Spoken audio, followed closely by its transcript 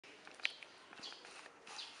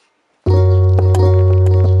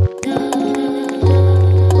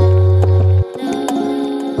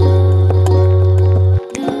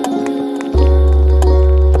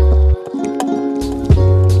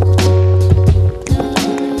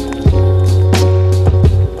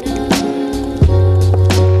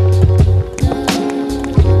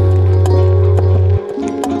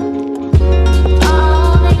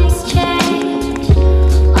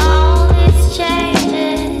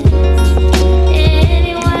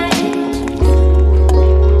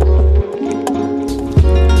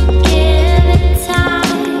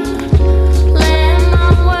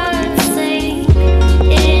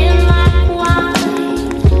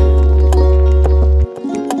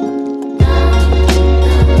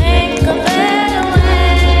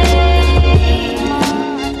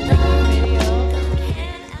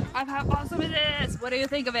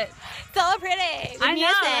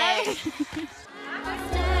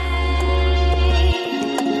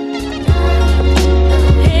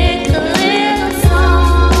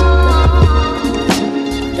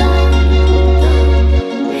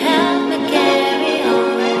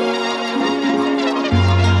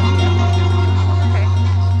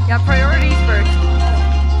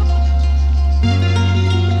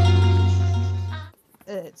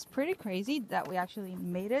pretty crazy that we actually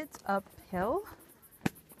made it uphill.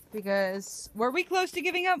 Because were we close to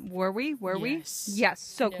giving up? Were we? Yes. Yes,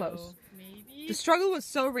 so No, close. maybe. The struggle was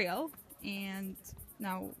so real, and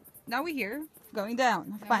now we're here, going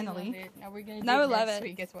down. Now finally. we love it. Now we're gonna Now do we love next it.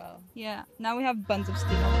 week as well. Yeah. Now we have buns of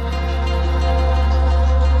steel.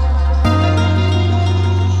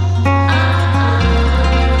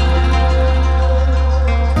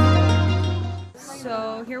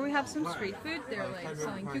 So here we have some street food. They're like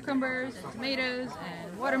selling cucumbers and tomatoes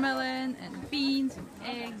and watermelon and beans and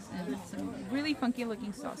eggs and some really funky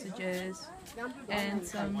looking sausages and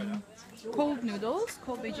some cold noodles,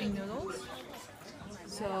 cold BEIJING noodles.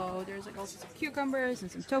 So there's like also some cucumbers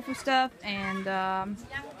and some tofu stuff and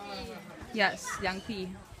yes, yang pi.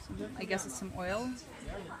 I guess it's some oil.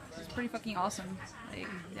 It's pretty fucking awesome. Like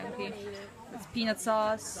yang pi. It's peanut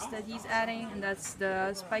sauce that he's adding, and that's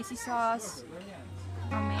the spicy sauce.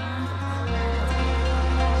 Oh man.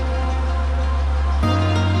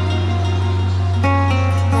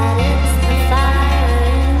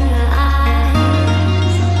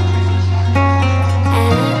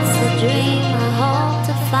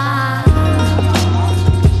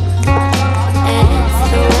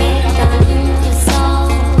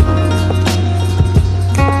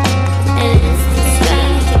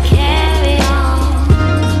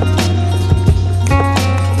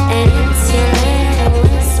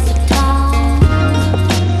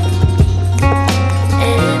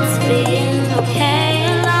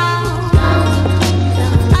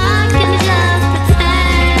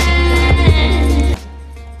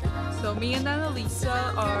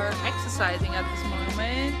 At this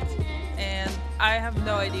moment, and I have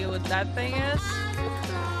no idea what that thing is.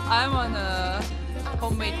 I'm on a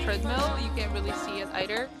homemade treadmill. You can't really see it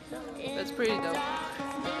either. That's pretty dope.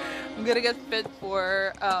 I'm gonna get fit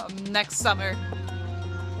for next summer.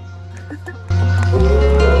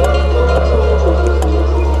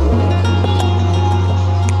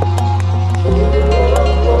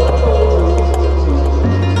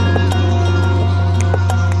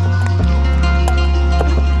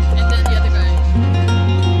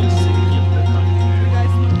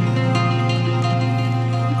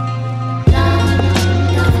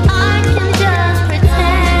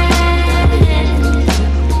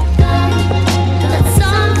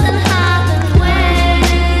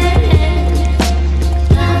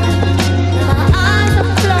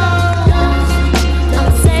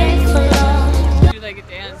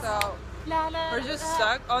 We're just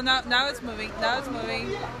stuck. Oh, now it's moving. Now it's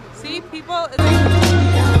moving. See, people. It's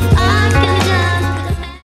like